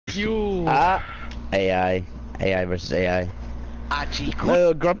You. AI. AI versus AI. Achi.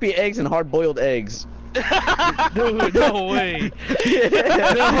 Grumpy eggs and hard-boiled eggs. Dude, no way.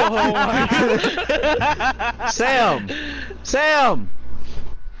 No. Sam! Sam!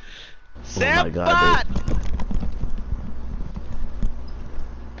 Sam oh my God,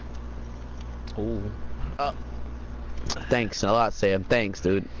 Oh. Thanks a lot, Sam. Thanks,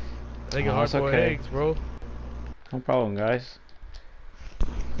 dude. They got hard-boiled eggs, bro. No problem, guys.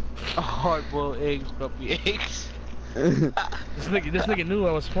 Hard-boiled eggs, grumpy eggs. This nigga knew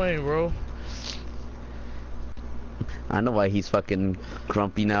I was playing, bro. I know why he's fucking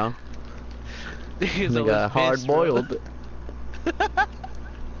grumpy now. Nigga hard-boiled.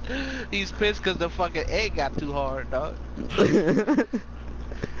 He's pissed because the fucking egg got too hard, dog.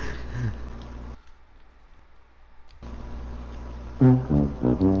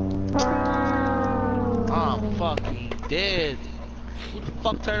 I'm fucking dead. Who the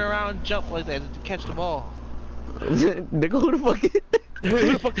fuck turn around and jump like that to catch the ball? Nigga, who the fuck is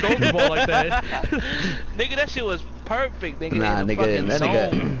Who the fuck throws the ball like that? Nigga, that shit was perfect, nigga. Nah, nigga,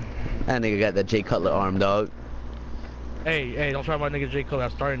 that nigga got that Jay Cutler arm, dog. Hey, don't try my nigga Jay Cutler.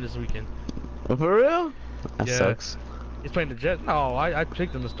 I'm starting this weekend. For real? That Yeah. sucks. He's playing the Jets. No, I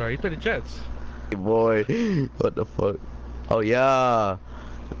picked him to start. He's playing the Jets. Hey, boy, what the fuck? Oh yeah.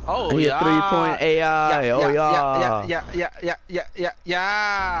 Oh He yeah. a 3-point AI. Oh yeah.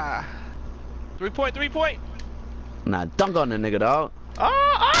 3-point. Nah, dunk on the nigga, dog.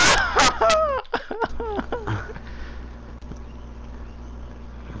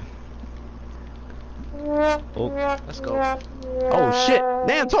 Oh, Let's go. Oh shit!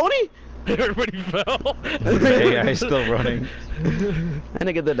 Damn, Tony! Everybody fell. AI still running. That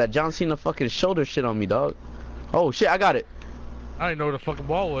nigga did that John Cena fucking shoulder shit on me, dog. Oh shit, I got it. I didn't know what the fucking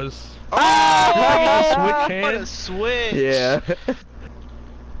ball was. Oh, switch what a hands? switch. Yeah.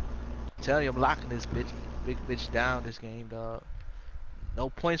 Tell you, I'm locking this bitch, big bitch down this game, dog. No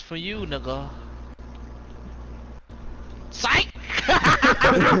points for you, nigga. Psych!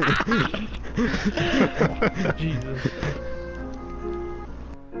 Jesus.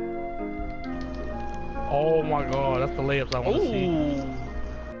 Oh my god, that's the layups I want to see.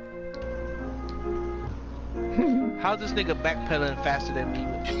 How's this nigga backpedaling faster than me?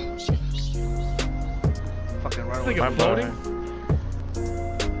 Fucking run This away. nigga floating?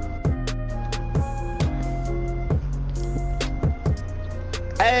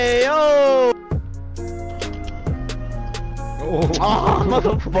 Hey yo! Oh, Oh,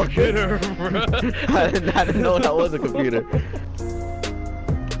 motherfucker! Computer, bro. I didn't know that was a computer.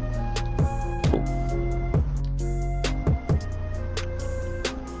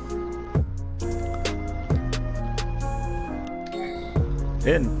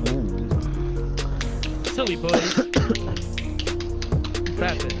 in. Silly boys.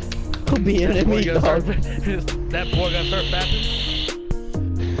 Fapping. Who being That in boy me, gotta dog? start, that boy gotta start fapping.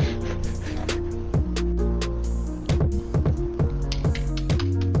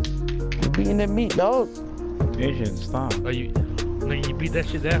 Who being in me, dog? Asian, stop. Oh, you beat that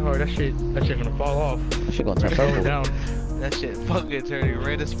shit that hard, that shit gonna fall off. That shit gonna turn It's going purple. down. That shit fucking turning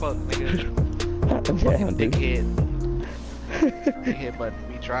red as fuck, nigga. Damn, Big dude. head. Big head button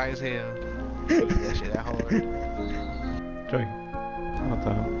be dry as hell. That shit that hard. Joy. What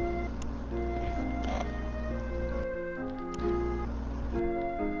the hell?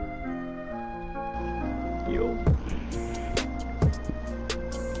 Yo.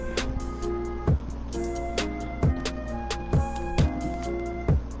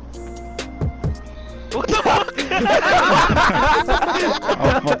 What the fuck?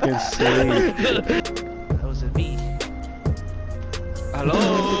 I'm fucking silly. That wasn't me.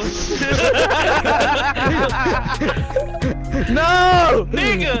 Hello? No!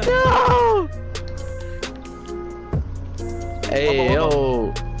 Nigga! No! Hey,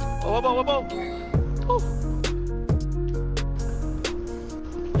 yo. Whoa.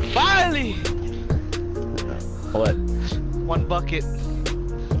 Finally! What? One bucket.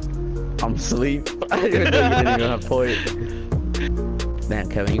 I'm asleep. I didn't even have point. Damn,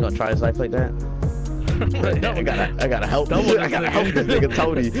 Kevin, you gonna try his life like that? I gotta help. Double I gotta help this nigga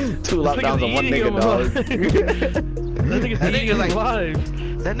Tony. 2 lockdowns on one nigga, dog. That nigga's That eating nigga him like-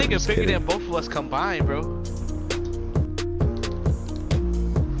 alive. That nigga Just bigger kidding. than both of us combined, bro.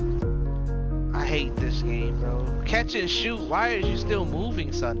 I hate this game, bro. Catch and shoot. Why are you still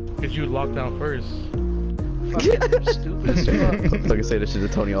moving, son? Cause you locked down first. Fucking stupid as fuck. Fucking say this shit to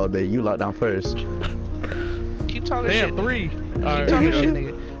Tony all day. You locked down first. Keep talking Damn, shit. 3. Keep Alright, talking shit,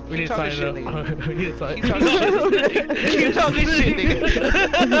 nigga. we need Keep to talking sign shit, up. nigga. We need to sign Keep talking shit. Keep talking shit,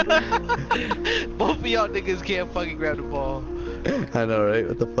 nigga. Both of y'all niggas can't fucking grab the ball. I know, right?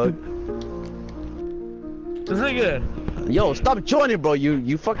 What the fuck? This nigga. Yo, stop joining, bro.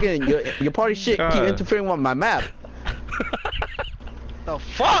 You fucking your party shit keep God. interfering with my map. The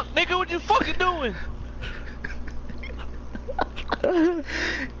fuck, nigga? What you fucking doing?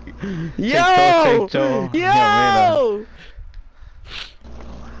 Yo! Take Joe. Yo!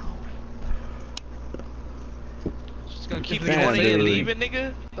 Just gonna keep Damn, joining and dude. leaving,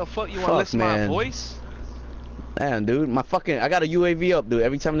 nigga? The fuck you wanna Fuck, listen to my man. voice? Damn, dude, I got a UAV up, dude.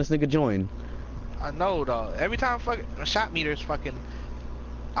 Every time this nigga join. I know, dog. Every time fucking my shot meter's fucking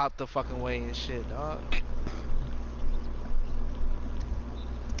out the fucking way and shit, dog.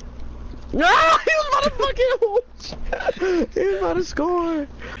 No, he was about to fucking. He was about to score.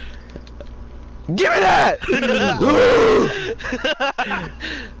 Give me that!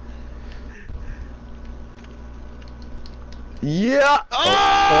 Yeah.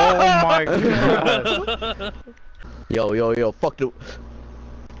 Oh my god. Yo, fuck the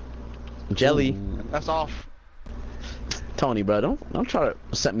jelly. That's off. Tony, bro, don't try to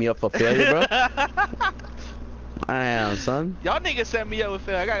set me up for failure, bro. I am, son. Y'all niggas set me up with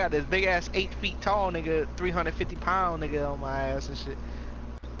fail. I got this big ass 8 feet tall nigga, 350-pound nigga on my ass and shit.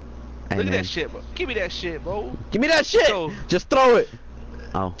 Hey, Look at man. that shit, bro. Give me that shit, bro. Give me that shit. Go. Just throw it.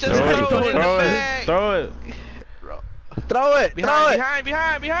 Oh, Just Throw it, throw it in the throw it, bag. throw it. throw it.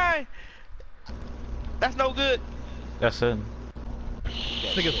 Behind. That's no good. That's it.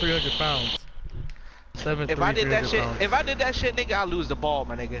 This nigga's 300 pounds. 7'3", If I did that 300 shit, pounds. if I did that shit, nigga, I'd lose the ball,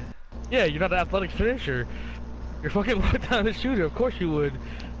 my nigga. Yeah, you're not an athletic finisher. You're fucking lockdown shooter. Of course you would.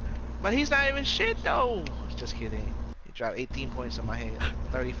 But he's not even shit though. Just kidding. He dropped 18 points in my head.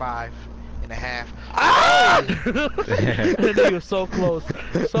 35 and a half. Ah! That nigga was so close.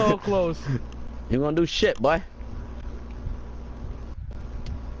 So close. You gonna do shit, boy?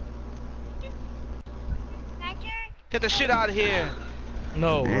 Get the shit out of here.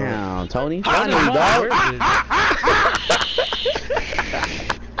 No. bro. Damn, Tony. I I don't know know, where dog. it is.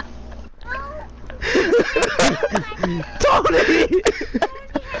 Tony!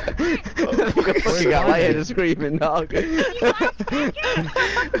 You got lightheaded screaming, dog. I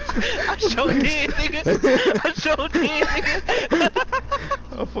showed did, nigga. I showed did, nigga.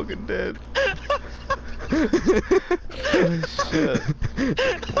 I'm fucking dead. Shit.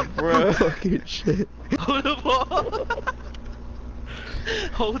 Bruh. Fucking shit. Hold the ball.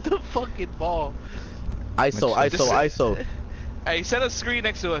 Hold the fucking ball. ISO. Hey, set a screen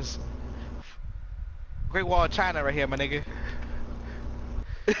next to us. Great Wall of China right here, my nigga.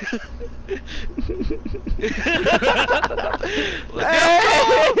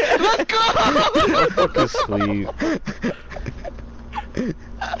 Let's go! I'm fucking sweet.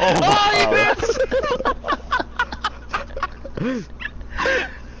 Oh, yes!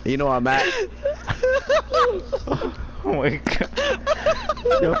 You know where I'm at. Oh my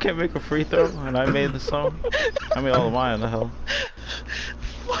god. Y'all can't make a free throw and I made the song? I mean all of mine, the hell.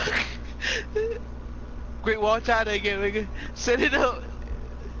 Fuck. Great Wall of China again, nigga. Set it up.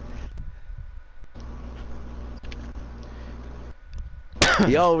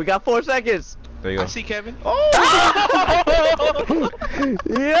 Yo, we got 4 seconds. There you go. I see Kevin. Oh!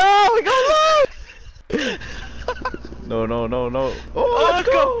 Yo, we got love. No. Oh, Oh, let's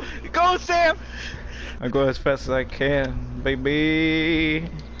go! Go, Sam! I go as fast as I can, baby.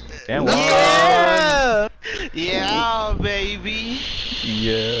 And one. Yeah. Yeah, baby.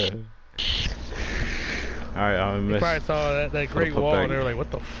 Yeah. Alright, I You missed. probably saw that great put wall back. and they were like, what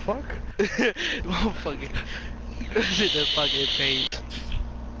the fuck? Motherfucking. Shit, that fucking page.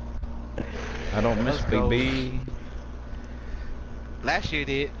 I don't miss Let's go. baby. Last year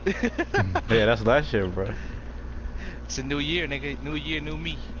did. Yeah, that's last year, bro. It's a new year, nigga. New year, new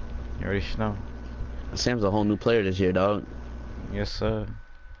me. You already know. Sam's a whole new player this year, dog. Yes, sir.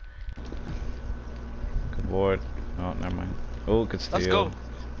 Good board. Oh, never mind. Oh, good steal. Let's go.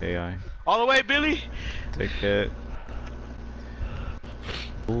 AI. All the way, Billy. Take it.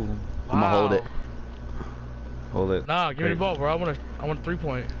 Ooh. I'ma hold it. Hold it. Nah, give me the Great- ball, bro. I want a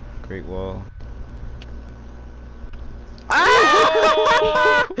 3-point. Great wall.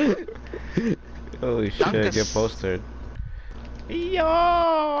 Ah! Holy shit, Dunkus. get posted.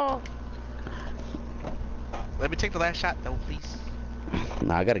 Yo! Let me take the last shot, though, please.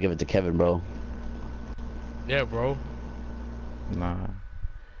 Nah, I gotta give it to Kevin, bro. Yeah, bro. Nah.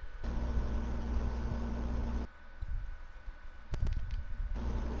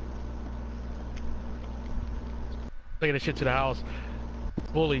 Taking this shit to the house.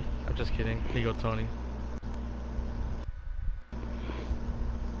 Bully. I'm just kidding. Here you go, Tony.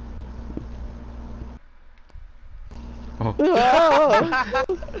 Oh. Ah!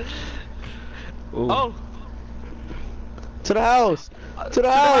 Ooh. Oh. To the house! To the To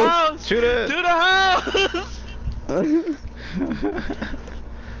the house! house! Shoot it! To the house!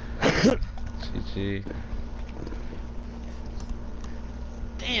 GG.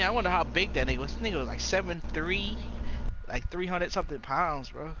 Damn, I wonder how big that nigga was. This nigga was like 7'3", like 300 something pounds,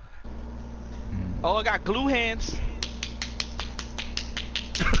 bro. Oh, I got glue hands.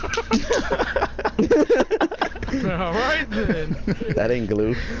 Alright then. That ain't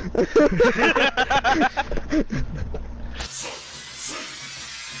glue.